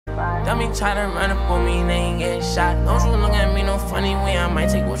Dummy tryna run up on me, they ain't getting shot. Don't you look at me no funny way, I might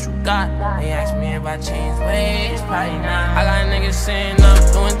take what you got. They ask me if I change ways, probably not. I got niggas sitting up,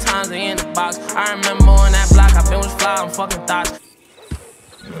 doing times, they in the box. I remember on that block, I been was fly on fucking thoughts.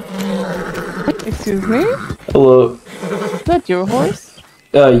 Excuse me? Hello. Is that your horse?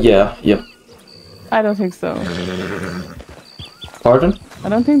 Yeah. I don't think so. Pardon? I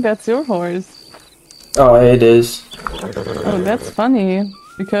don't think that's your horse. Oh, it is. Oh, that's funny.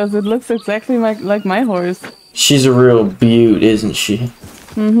 Because it looks exactly like my horse. She's a real beaut, isn't she?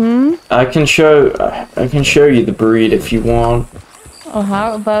 Mm-hmm. I can show you the breed if you want. Oh,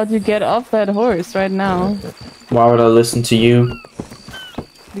 how about you get off that horse right now? Why would I listen to you?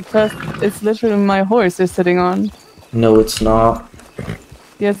 Because it's literally my horse you're sitting on. No, it's not.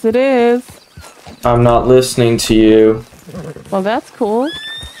 Yes, it is. I'm not listening to you. Well, that's cool.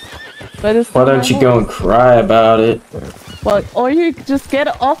 But it's Why don't you go and cry about it? Well, or you just get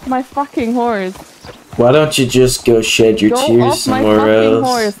off my fucking horse. Why don't you just go shed your tears somewhere else?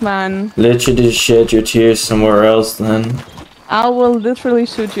 Horse, man. Literally just shed your tears somewhere else then. I will literally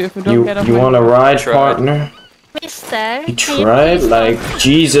shoot you if you don't get off my horse. You want a ride, partner? Mister, you tried? Like,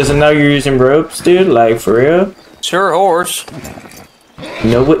 Jesus, and now you're using ropes, dude? Like, for real? It's your horse.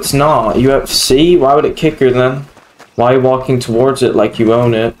 No, it's not. You have to see? Why would it kick her then? Why are you walking towards it like you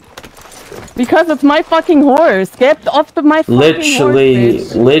own it? Because it's my fucking horse. Get off my fucking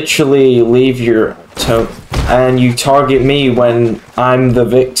horse, literally leave your toe. And you target me when I'm the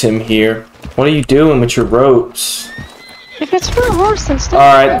victim here. What are you doing with your ropes? If it's your horse instead.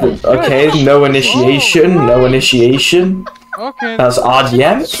 Alright, okay, no initiation, no initiation. Okay. That's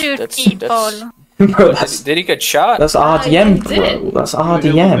RDM. Shoot people. Bro, did he get shot? That's RDM, bro. That's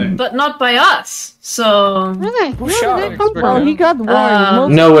RDM. But not by us, so... Really? Who shot him? Well, he got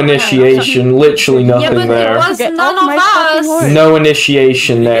warned. No initiation, literally nothing there. It was none of us! No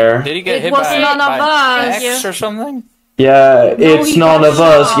initiation there. Did he get hit was by none of us. X or something? Yeah, it's none of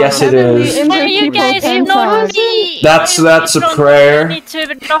us. Yes, it is. Well, you guys ignore me. That's a prayer. Need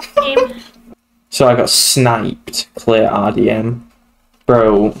to drop him. So I got sniped. Clear RDM.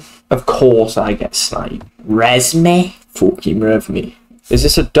 Bro, of course I get sniped. Res me? Fucking rev me. Is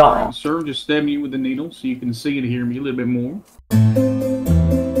this a dog? Sir, just stab me with the needle so you can see and hear me a little bit more.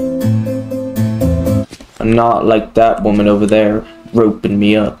 I'm not like that woman over there roping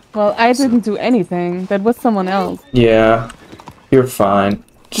me up. Well, I didn't do anything. That was someone else. Yeah, you're fine.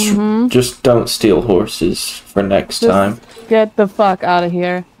 Just don't steal horses for next time. Get the fuck out of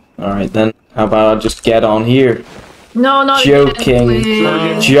here. Alright then, how about I just get on here? No, not joking,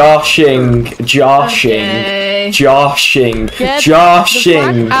 again, joshing, Okay. joshing. Get the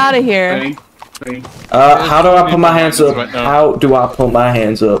fuck out of here. How do I put my hands up? How do I put my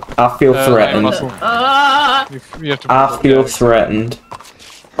hands up? I feel threatened. I feel threatened.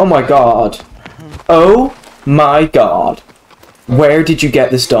 Oh my god. Oh my god. Where did you get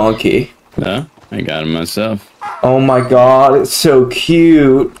this donkey? I got him myself. Oh my god, it's so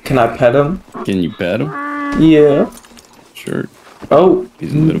cute. Can I pet him? Can you pet him? Yeah. Sure. Oh.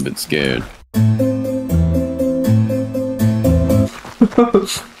 He's a little bit scared.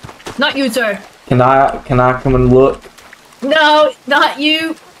 Not you, sir. Can I come and look? No, not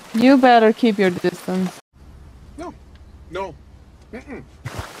you. You better keep your distance. No.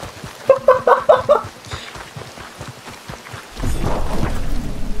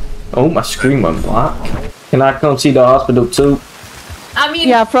 Oh, my screen went black. Can I come see the hospital too? I mean,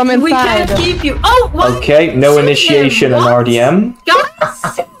 yeah, from inside. We can't keep you. Oh, what? Okay, no initiation and RDM.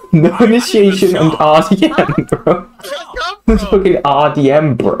 Guys! No initiation and RDM, bro. It's fucking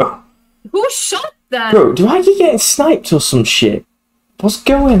RDM, bro. Who shot that? Bro, do I keep getting sniped or some shit? What's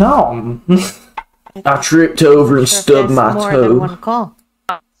going on? I tripped over and stubbed my toe.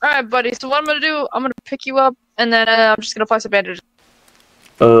 Alright, buddy, so what I'm gonna do, I'm gonna pick you up, and then I'm just gonna place a bandage.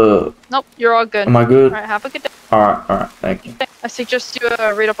 Nope, you're all good. Am I good? Alright, have a good day. Alright, thank you. I suggest you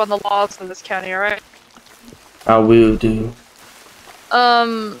read up on the laws in this county, alright? I will do.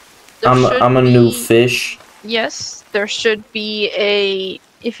 I'm a new fish. Yes, there should be a...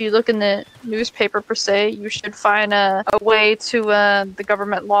 If you look in the newspaper per se, you should find a way to the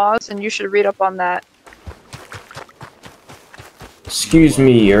government laws, and you should read up on that. Excuse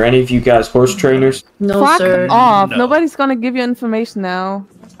me, are any of you guys horse trainers? No, Fuck sir. off. No. Nobody's gonna give you information now.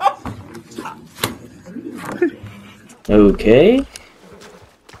 Okay.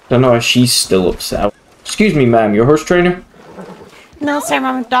 Don't know why she's still upset. Excuse me, ma'am, you're a horse trainer? No, sir,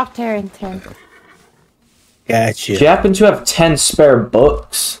 I'm a doctor intern. Gotcha. Do you happen to have 10 spare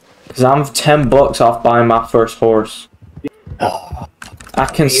bucks? Because I'm 10 bucks off buying my first horse. I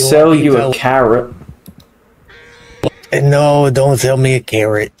can sell you a carrot. No, don't sell me a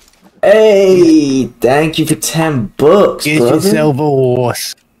carrot. Hey, thank you for $10, Get brother. yourself a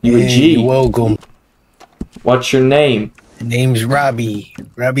horse. You a G. You're welcome. What's your name? Name's Robbie.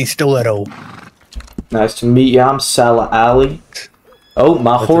 Robbie Stiletto. Nice to meet you. I'm Salah Ali. Oh,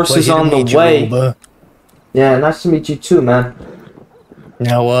 my horse is on the way. Yeah, nice to meet you too, man.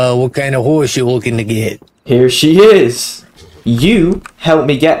 Now, what kind of horse you looking to get? Here she is. You helped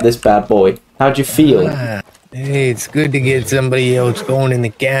me get this bad boy. How'd you feel? Hey, it's good to get somebody else going in the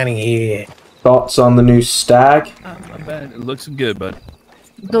county here. Thoughts on the new stag? Not bad. It looks good, bud.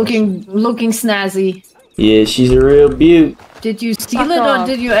 Looking snazzy. Yeah, she's a real beaut. Did you steal it or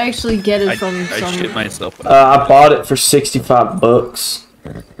did you actually get it from I some... shit myself. I bought it for $65.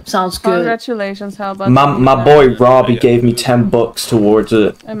 Sounds good. Congratulations, how about My boy Robbie gave me $10 towards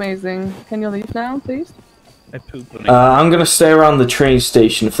it. Amazing. Can you leave now, please? I pooped. I'm gonna stay around the train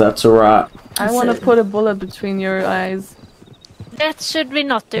station if that's alright. I want to put a bullet between your eyes. That should we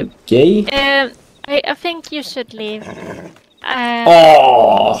not do. Gay? I think you should leave.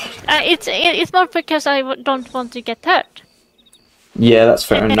 Oh. It's more because I don't want to get hurt. Yeah, that's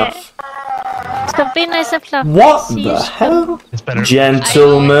fair enough. So be nice and fluffy. What See the you hell? soon.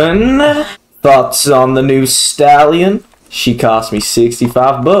 Gentlemen, thoughts on the new stallion? She cost me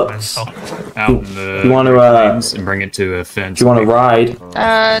 $65. Out in the You want to and bring it to a fence. Do you want to ride?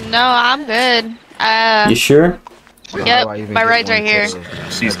 No, I'm good. You sure? Yep, my ride's right here.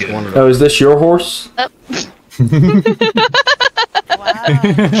 She's good. Oh, is this your horse?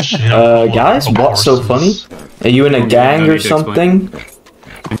 Guys, what's so funny? Are you in a gang or something?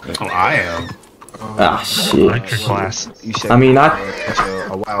 Oh, I am. Ah, shit. I mean,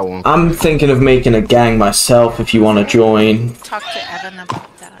 I'm thinking of making a gang myself if you want to join. Talk to Evan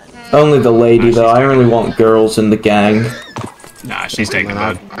about that. Only the lady, though. I only want girls in the gang. Nah, she's taken,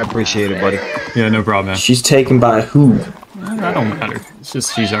 bud. I appreciate it, buddy. Yeah, no problem, man. She's taken by who? That don't matter. It's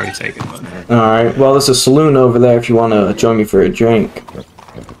just she's already taken, bud. Alright, well, there's a saloon over there if you want to join me for a drink.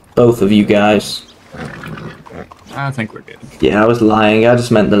 Both of you guys. I think we're good. Yeah, I was lying. I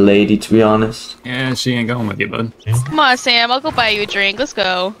just meant the lady, to be honest. Yeah, she ain't going with you, bud. Come on, Sam. I'll go buy you a drink. Let's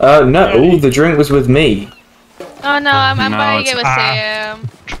go. No, the drink was with me. Oh no, I'm No, buying it it's- with Sam.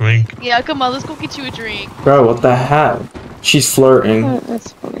 Drink. Yeah, come on. Let's go get you a drink. Bro, what the hell? She's flirting.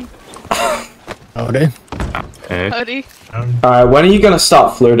 That's funny. Howdy. Hey. Howdy. Alright, when are you gonna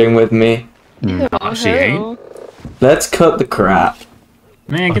stop flirting with me? She ain't. Let's cut the crap.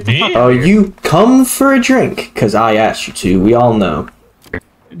 Man, get the fuck Oh, you come for a drink? Because I asked you to, we all know.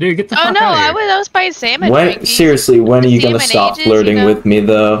 Dude, get the Oh fuck no, out of here. I was buying Sam a drink. When, seriously, when are you gonna Same in stop ages, flirting you know? with me,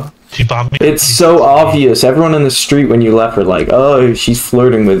 though? It's so obvious. Everyone in the street when you left were like, oh, she's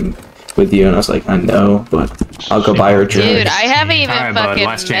flirting with you. And I was like, I know, but I'll go buy her a drink. Dude, I haven't even Alright, bud, fucking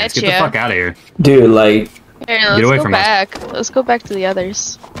last chance. met Get the fuck out of here. Dude, like, Here, Get let's away go from us. back. Let's go back to the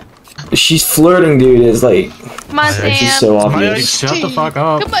others. she's flirting, dude, is like, Come on, it's just Sam. so obvious. Shut the fuck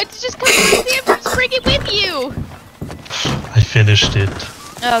up. Come on, just come on, Sam. Just bring it with you. I finished it.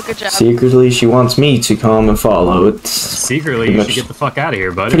 Oh, good job. Secretly, she wants me to come and follow. It's Secretly, pretty you much- should get the fuck out of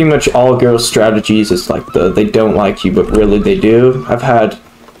here, buddy. Pretty much all girls' strategies is like they don't like you, but really they do. I've had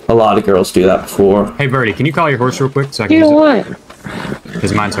a lot of girls do that before. Hey, Birdie, can you call your horse real quick so I can You use what? it?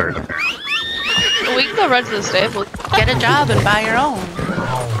 Because mine's hurt. We can go run to the stable. Get a job and buy your own.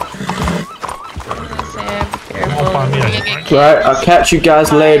 Sam, careful. Right, I'll catch you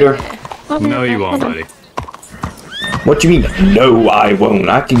guys later. No, you won't, buddy. What do you mean? No, I won't.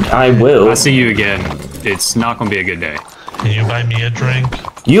 I will. I see you again. It's not gonna be a good day. Can you buy me a drink?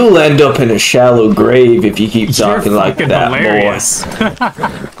 You'll end up in a shallow grave if you keep talking like fucking that, hilarious.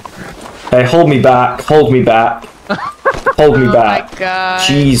 boy. Hey, hold me back. Hold me back. Hold me back. God.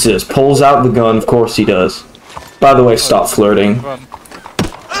 Jesus, pulls out the gun. Of course he does. By the way, stop flirting.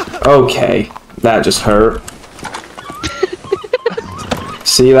 Okay, that just hurt.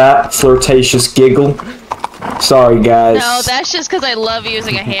 See that? Flirtatious giggle. Sorry, guys. No, that's just because I love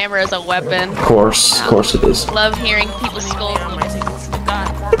using a hammer as a weapon. Of course it is. Love hearing people scold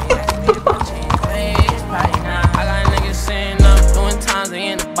me.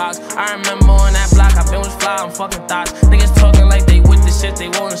 I remember on that block, I been was fly on fucking thoughts. Niggas talking like they with the shit, they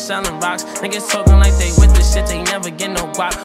won't selling rocks. Niggas talking like they with the shit, they never get no guap.